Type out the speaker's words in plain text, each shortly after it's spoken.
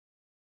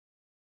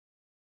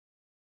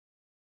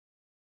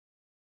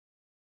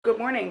Good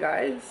morning,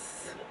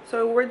 guys.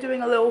 So we're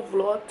doing a little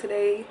vlog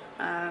today.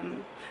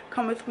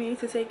 Come with me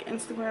to take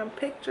Instagram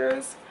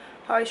pictures.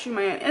 How I shoot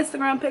my own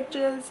Instagram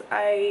pictures.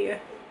 I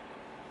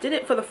did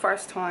it for the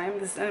first time.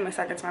 This is only my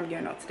second time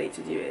going out today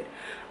to do it.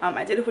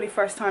 I did it for the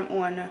first time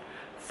on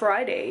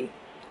Friday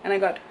and I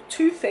got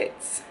 2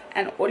 fits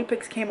and all the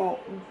pics came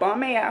out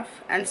bomb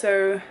AF. And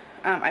so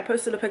I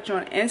posted a picture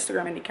on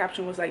Instagram and the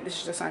caption was like, "This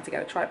is just a sign to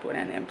get a tripod."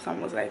 And then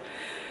someone was like,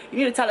 "You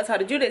need to tell us how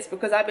to do this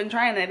because I've been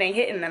trying and it ain't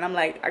hitting." And I'm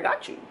like, "I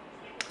got you."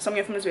 So I'm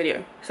here from this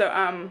video. So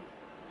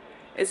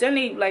it's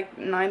only like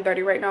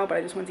 9:30 right now, but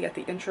I just want to get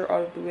the intro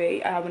out of the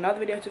way. I have another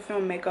video to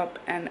film, makeup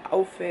and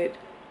outfit.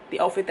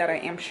 The outfit that I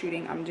am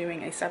shooting, I'm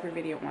doing a separate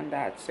video on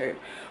that. So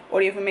all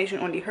the information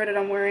on the hair that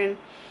I'm wearing,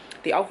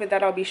 the outfit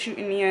that I'll be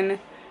shooting in,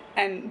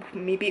 and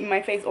me beating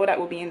my face, all that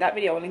will be in that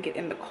video. I'll link it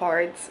in the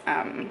cards.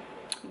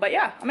 But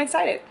yeah, I'm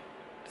excited.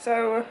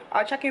 So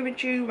I'll check in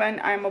with you when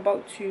I'm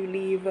about to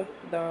leave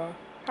the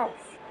house.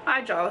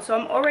 Alright y'all, so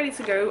I'm all ready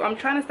to go. I'm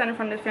trying to stand in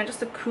front of this fan just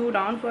to cool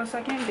down for a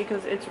second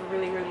because it's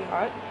really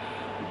hot.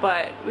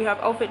 But we have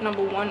outfit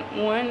number 1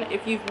 on.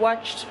 If you've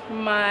watched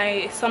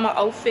my summer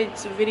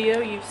outfits video,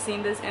 you've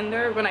seen this in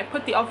there. When I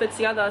put the outfits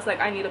together, I was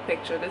like, I need a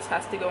picture. This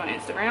has to go on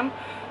Instagram.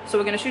 So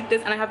we're gonna shoot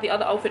this, and I have the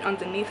other outfit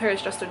underneath her.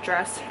 It's just a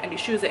dress, and the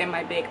shoes are in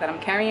my bag that I'm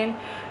carrying,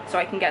 so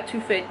I can get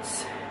 2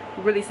 fits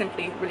really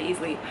simply, really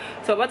easily.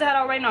 So about to head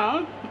out right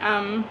now.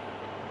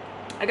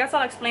 I guess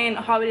I'll explain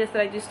how it is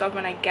that I do stuff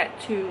when I get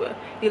to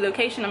the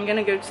location. I'm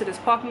gonna go to this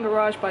parking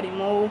garage by the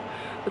mall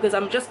because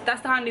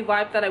that's the kind of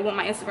vibe that I want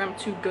my Instagram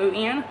to go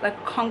in,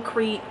 like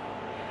concrete,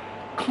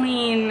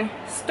 clean,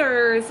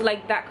 stirs,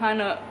 like that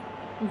kind of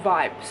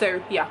vibe.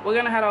 So yeah, we're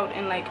gonna head out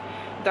in like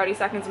 30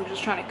 seconds. I'm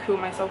just trying to cool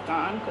myself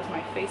down because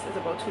my face is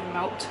about to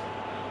melt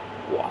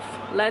off.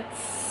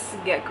 Let's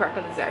get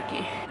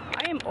crack-a-lazarky.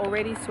 I am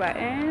already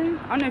sweating.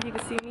 I don't know if you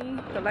can see me.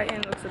 The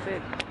lighting looks a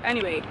bit...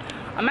 Anyway,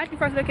 I'm at the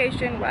first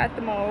location. We're at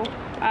the mall.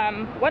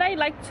 What I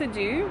like to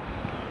do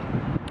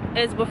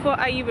is before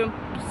I even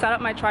set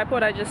up my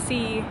tripod, I just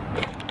see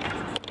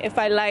if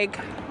I like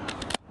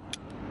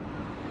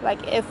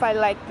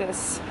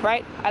this,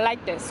 right? I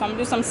like this. So I'm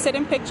gonna do some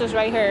sitting pictures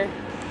right here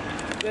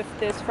with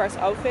this first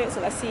outfit. So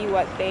let's see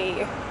what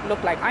they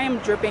look like. I am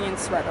dripping in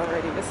sweat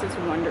already. This is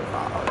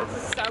wonderful. This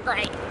is so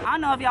great. I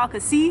don't know if y'all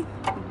could see,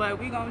 but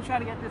we're gonna try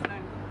to get this done.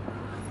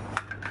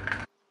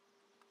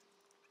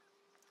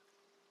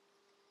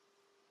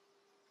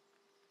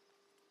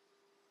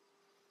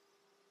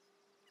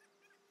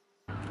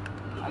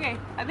 Okay,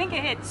 I think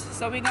it hits,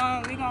 so we're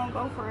gonna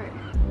go for it.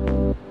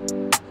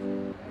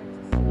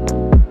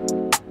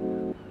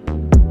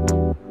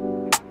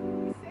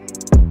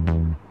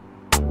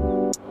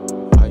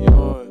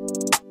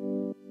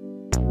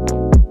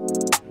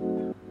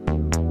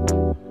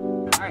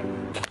 Alright,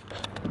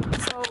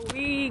 so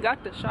we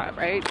got the shot,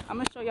 right? I'm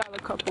gonna show y'all a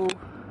couple.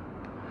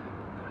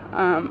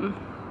 I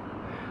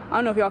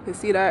don't know if y'all can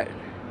see that,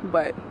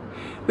 but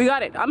we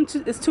got it.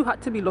 It's too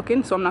hot to be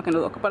looking, so I'm not gonna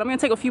look, but I'm gonna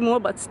take a few more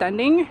but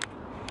standing.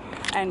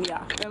 And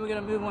yeah, then we're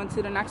gonna move on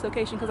to the next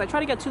location because I try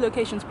to get 2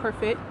 locations per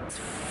fit. It's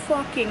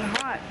fucking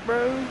hot,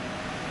 bro.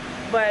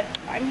 But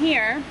I'm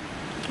here,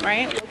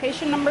 right?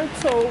 Location number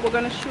 2, we're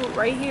gonna shoot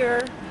right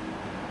here.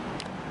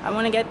 I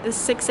wanna get this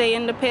 6A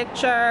in the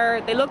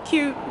picture. They look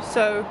cute,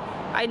 so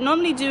I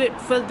normally do it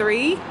for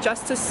 3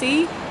 just to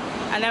see.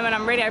 And then when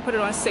I'm ready, I put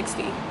it on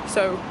 60.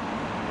 So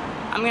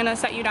I'm gonna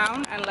set you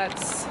down and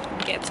let's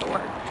get to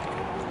work.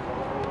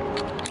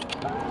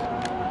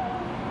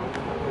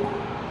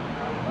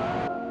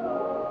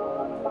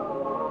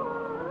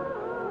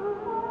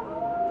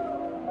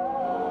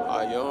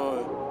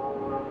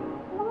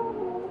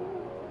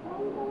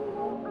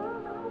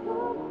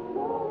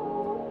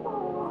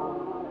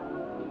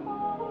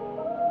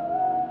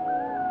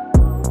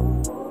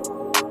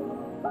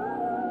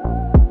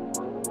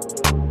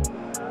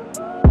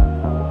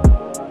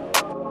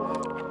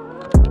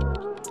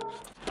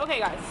 Okay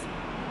guys,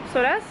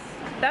 so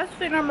that's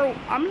fit number.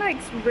 I'm like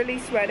really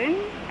sweating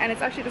and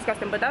it's actually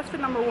disgusting, but that's fit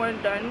number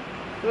 1 done.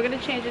 We're gonna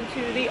change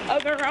into the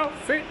other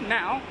outfit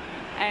now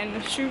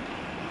and shoot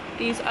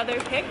these other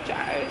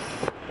pictures.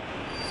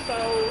 So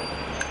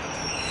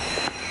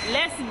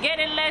let's get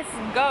it, let's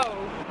go.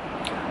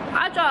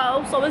 Alright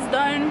y'all, so it's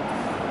done.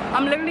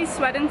 I'm literally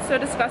sweating so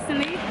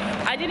disgustingly.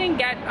 I didn't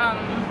get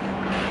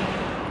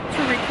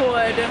to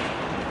record,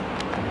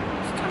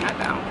 let's turn that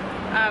down,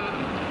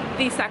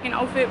 the second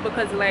outfit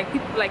because like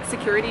people, like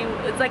security,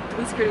 it's like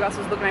 3 security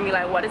officers looking at me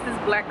like, what is this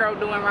black girl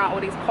doing around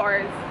all these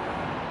cars?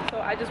 So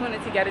I just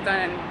wanted to get it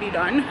done and be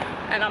done.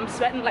 And I'm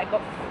sweating like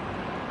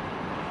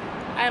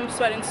I am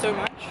sweating so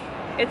much.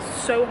 It's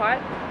so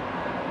hot,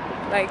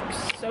 like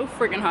so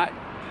freaking hot.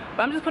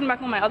 But I'm just putting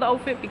back on my other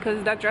outfit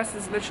because that dress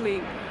is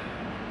literally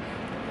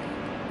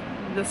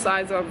the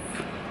size of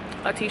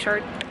a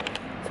t-shirt.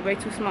 It's way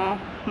too small.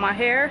 My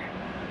hair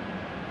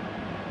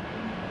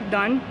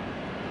done,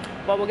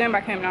 but we're getting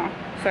back home now,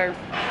 so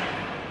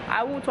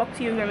I will talk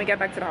to you when we get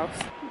back to the house.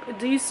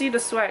 Do you see the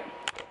sweat?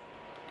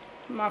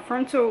 My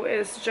frontal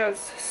is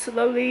just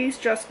slowly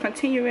just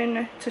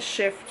continuing to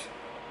shift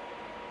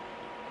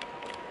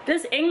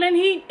This England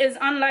heat is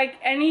unlike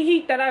any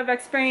heat that I've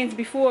experienced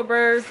before,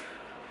 bro.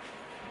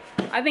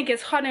 I think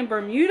it's hot in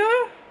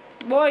Bermuda.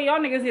 Boy, y'all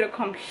niggas need to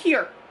come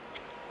here.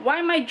 Why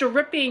am I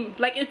dripping?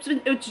 Like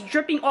it's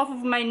dripping off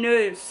of my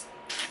nose.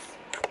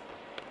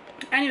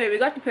 Anyway, we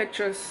got the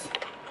pictures.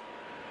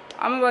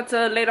 I'm about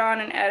to lay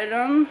down and edit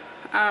them.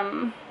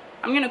 I'm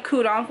gonna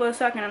cool down for a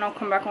second and I'll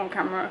come back on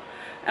camera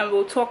and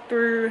we'll talk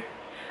through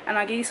and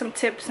I'll give you some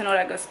tips and all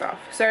that good stuff.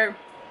 So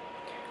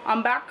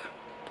I'm back.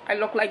 I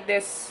look like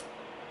this.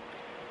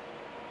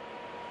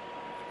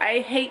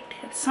 I hate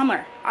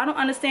summer. I don't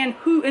understand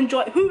who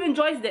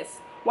enjoys this.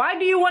 Why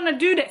do you want to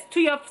do this to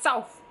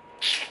yourself?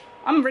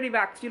 I'm really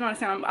vexed. You don't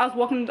understand. I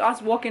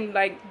was walking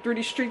like through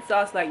the streets.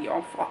 I was like, yo,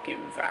 I'm fucking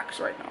vexed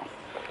right now.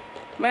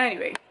 But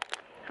anyway,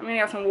 I'm gonna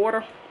get some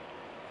water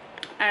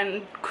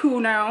and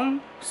cool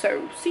down.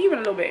 So see you in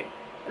a little bit.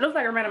 It looks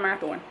like I ran a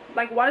marathon.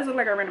 Like, why does it look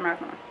like I ran a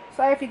marathon?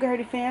 Sorry if you can hear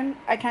the fan.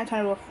 I can't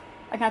turn it off.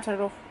 I can't turn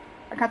it off.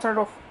 I can't turn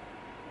it off.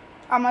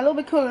 I'm a little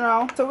bit cooler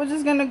now, so we're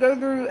just gonna go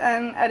through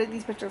and edit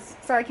these pictures.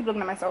 Sorry, I keep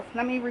looking at myself.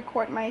 Let me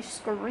record my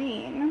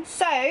screen.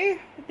 So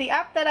the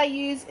app that I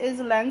use is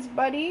Lens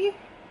Buddy.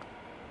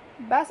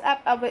 Best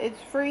app ever. It's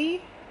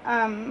free.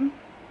 Right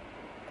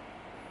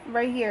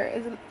here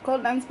is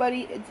called Lens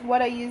Buddy. It's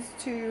what I use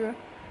to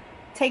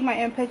take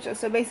my own pictures.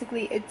 So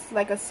basically, it's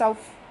like a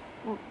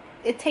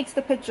it takes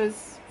the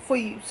pictures for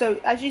you. So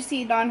as you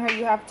see down here,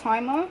 you have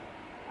timer,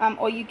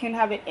 or you can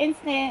have it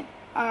instant.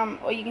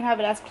 Or you can have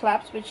it as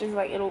claps, which is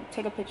like it'll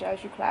take a picture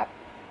as you clap.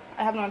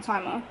 I have it on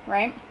timer,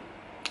 right?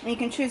 And you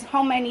can choose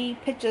how many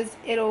pictures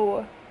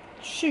it'll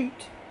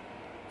shoot,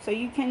 so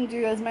you can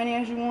do as many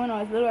as you want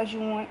or as little as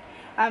you want.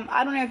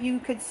 I don't know if you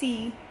could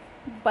see,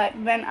 but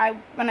when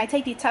I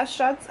take the test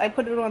shots, I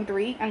put it on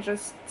 3 and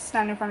just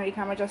stand in front of the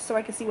camera just so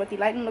I can see what the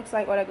lighting looks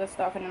like, all that good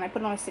stuff. And then I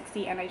put it on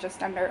 60 and I just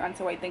stand there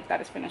until I think that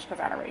it's finished,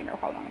 because I don't really know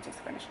how long it takes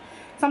to finish.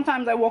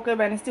 Sometimes I walk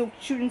over and it's still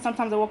shooting.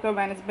 Sometimes I walk over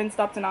and it's been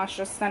stopped and I was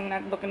just standing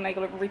there looking like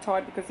a little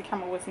retard because the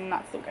camera was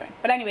not still going.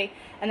 But anyway,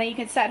 and then you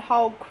can set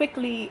how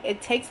quickly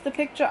it takes the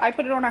picture. I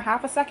put it on a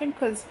 ½ a second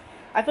because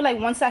I feel like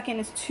 1 second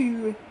is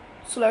too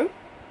slow,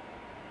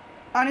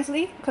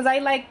 honestly, because I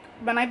like,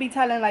 when I be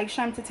telling like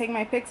Shem to take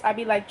my pics, I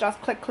be like,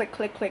 just click click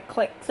click click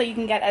click, so you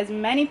can get as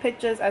many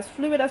pictures as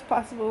fluid as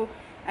possible,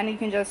 and you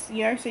can just,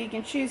 you know, so you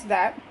can choose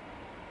that.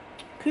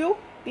 Cool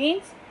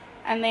beans.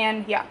 And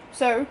then yeah,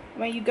 so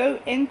when you go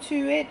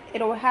into it,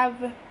 it'll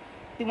have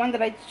the one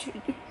that I choose.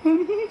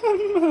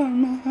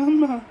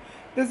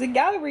 There's a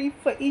gallery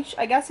for each.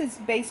 I guess it's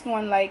based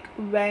on like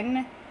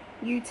when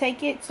you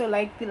take it. So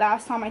like the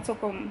last time I took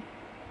them,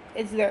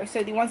 it's there.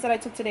 So the ones that I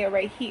took today are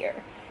right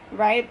here,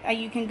 right? And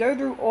you can go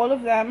through all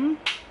of them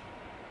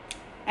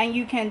and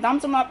you can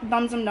thumbs them up,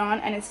 thumbs them down,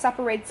 and it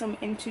separates them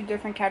into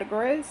different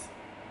categories.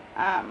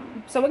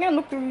 So we're gonna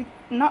look through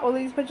not all of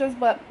these pictures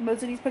but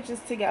most of these pictures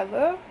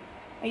together,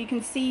 and you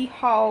can see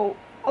how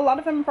a lot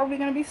of them are probably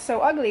gonna be so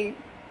ugly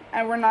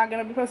and we're not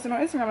gonna be posting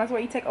on Instagram. That's why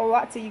you take a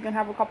lot so you can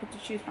have a couple to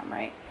choose from,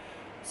 right?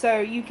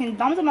 So you can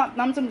thumbs them up,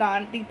 thumbs them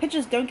down. The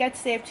pictures don't get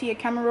saved to your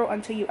camera roll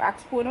until you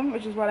export them,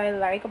 which is what I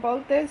like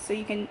about this. So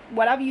you can,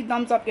 whatever you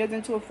thumbs up goes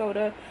into a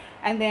folder,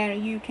 and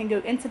then you can go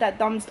into that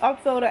thumbs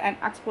up folder and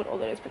export all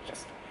of those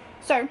pictures.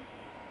 So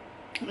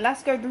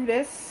let's go through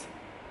this.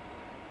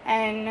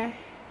 And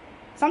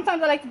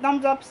sometimes I like to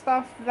thumbs up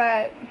stuff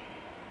that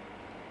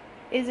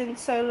isn't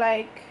so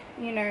like,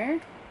 you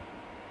know,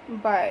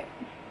 but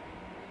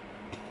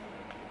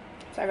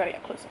so I gotta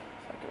get closer so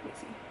I can really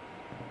see.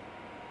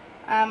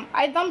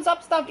 I thumbs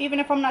up stuff even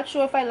if I'm not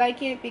sure if I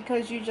like it,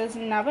 because you just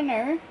never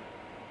know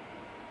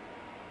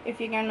if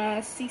you're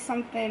gonna see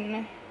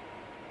something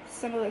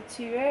similar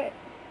to it.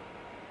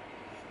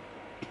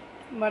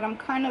 But I'm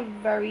kind of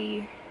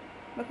very,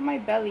 look at my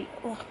belly.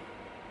 Ugh.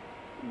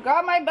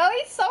 God, my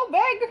belly's so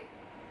big,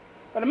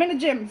 but I'm in the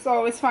gym,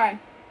 so it's fine.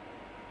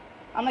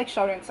 I'm like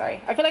shouting,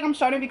 sorry. I feel like I'm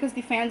shouting because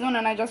the fan's on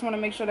and I just want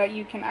to make sure that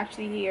you can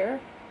actually hear.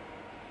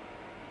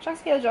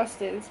 Check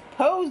sakaelajahstice.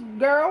 Pose,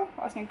 girl.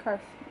 I was gonna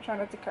curse. I'm trying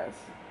not to curse.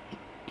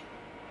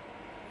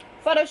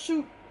 Photo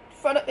shoot.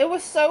 It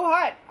was so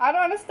hot. I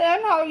don't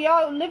understand how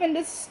y'all live in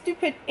this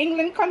stupid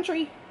England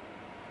country.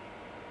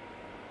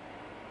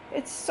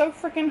 It's so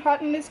freaking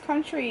hot in this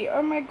country.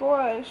 Oh my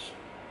gosh.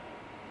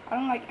 I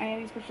don't like any of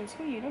these pictures.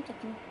 Who are you? Don't talk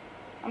to me.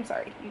 I'm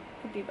sorry. You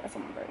could be by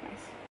someone very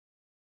nice.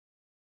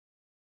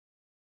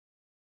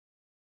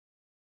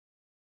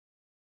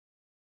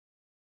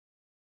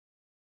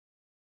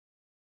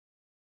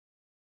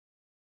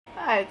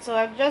 Alright, so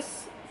I've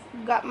just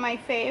got my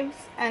faves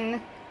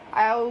and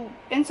I'll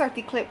insert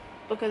the clip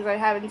because I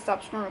haven't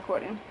stopped screen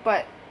recording,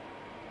 but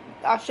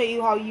I'll show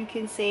you how you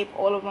can save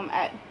all of them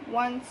at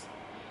once.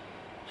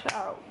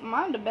 Child,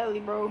 mind the belly,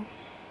 bro.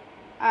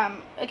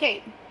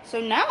 Okay, so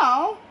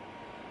now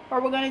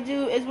what we're gonna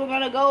do is we're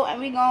gonna go and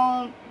we're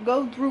gonna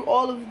go through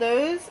all of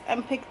those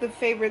and pick the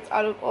favorites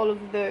out of all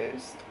of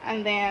those,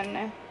 and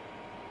then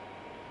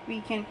we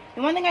can.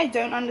 The one thing I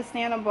don't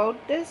understand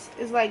about this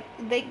is like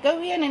they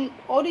go in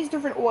all these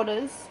different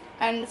orders,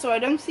 and so I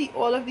don't see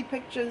all of the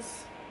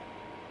pictures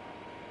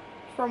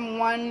from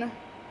one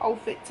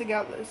outfit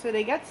together, so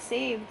they get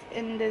saved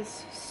in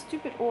this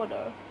stupid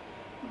order.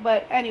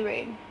 But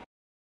anyway,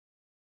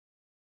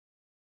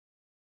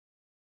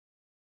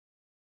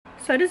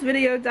 so this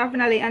video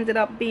definitely ended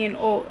up being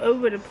all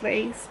over the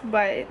place,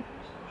 but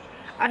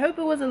I hope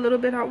it was a little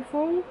bit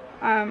helpful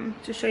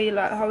to show you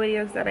like how it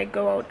is that I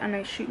go out and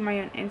I shoot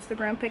my own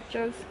Instagram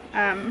pictures.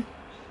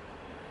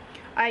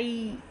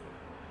 I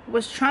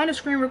was trying to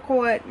screen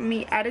record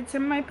me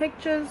editing my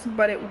pictures,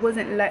 but it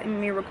wasn't letting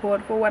me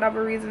record for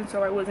whatever reason,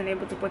 so I wasn't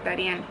able to put that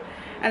in.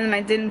 And then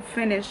I didn't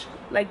finish,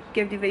 like,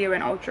 give the video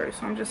an outro,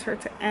 so I'm just here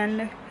to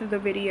end the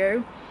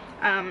video.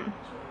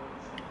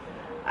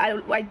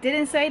 I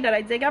didn't say that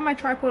I did get my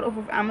tripod off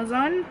of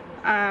Amazon,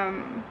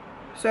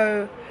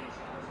 so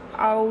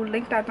I'll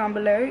link that down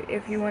below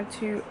if you want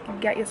to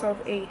get yourself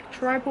a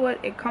tripod.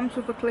 It comes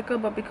with a clicker,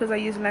 but because I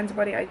use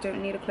LensBuddy, I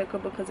don't need a clicker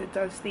because it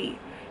does the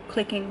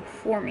clicking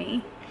for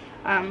me.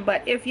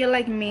 But if you're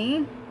like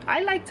me,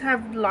 I like to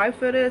have live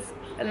photos.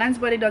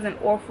 LensBuddy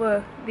doesn't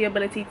offer the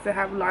ability to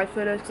have live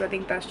photos because I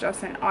think that's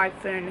just an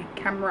iPhone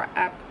camera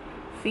app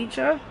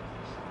feature.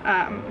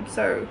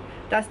 So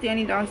that's the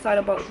only downside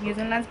about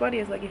using LensBuddy,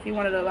 is like if you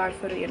wanted a live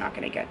photo, you're not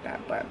going to get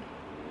that. But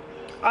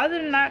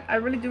other than that, I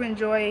really do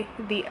enjoy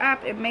the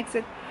app. It makes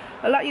it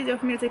a lot easier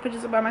for me to take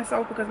pictures by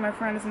myself because my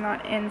friend is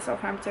not in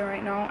Southampton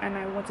right now and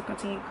I want to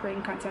continue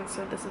creating content,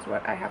 so this is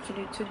what I have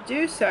to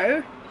do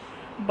so.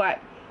 But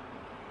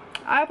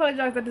I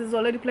apologize that this is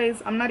all over the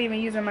place. I'm not even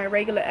using my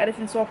regular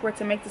editing software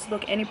to make this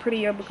look any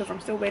prettier because I'm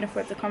still waiting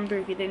for it to come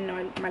through. If you didn't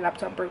know, my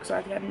laptop broke, so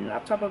I have a new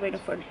laptop. I'm waiting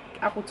for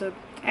Apple to...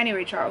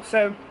 Anyway, child,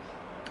 so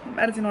I'm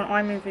editing on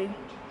iMovie.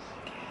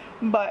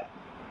 But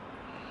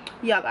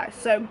yeah, guys,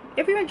 so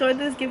if you enjoyed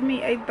this, give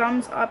me a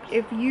thumbs up.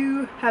 If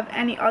you have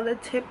any other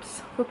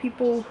tips for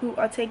people who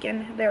are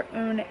taking their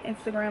own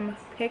Instagram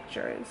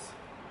pictures,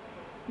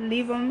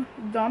 leave them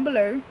down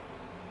below.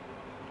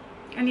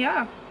 And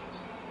yeah,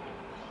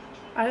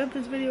 I hope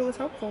this video was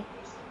helpful.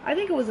 I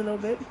think it was a little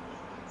bit.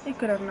 It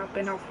could have not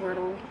been helpful at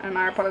all, and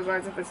I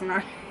apologize if it's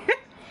not.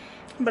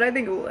 But I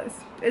think it was.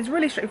 It's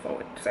really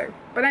straightforward. So,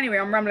 but anyway,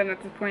 I'm rambling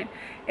at this point.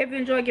 If you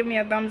enjoyed, give me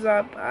a thumbs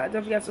up.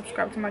 Don't forget to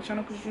subscribe to my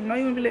channel because you know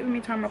you won't be late with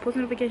me. Turn on my post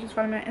notifications,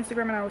 follow me on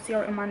Instagram, and I will see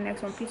you in my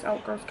next one. Peace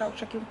out, Girl Scout.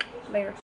 Check you later.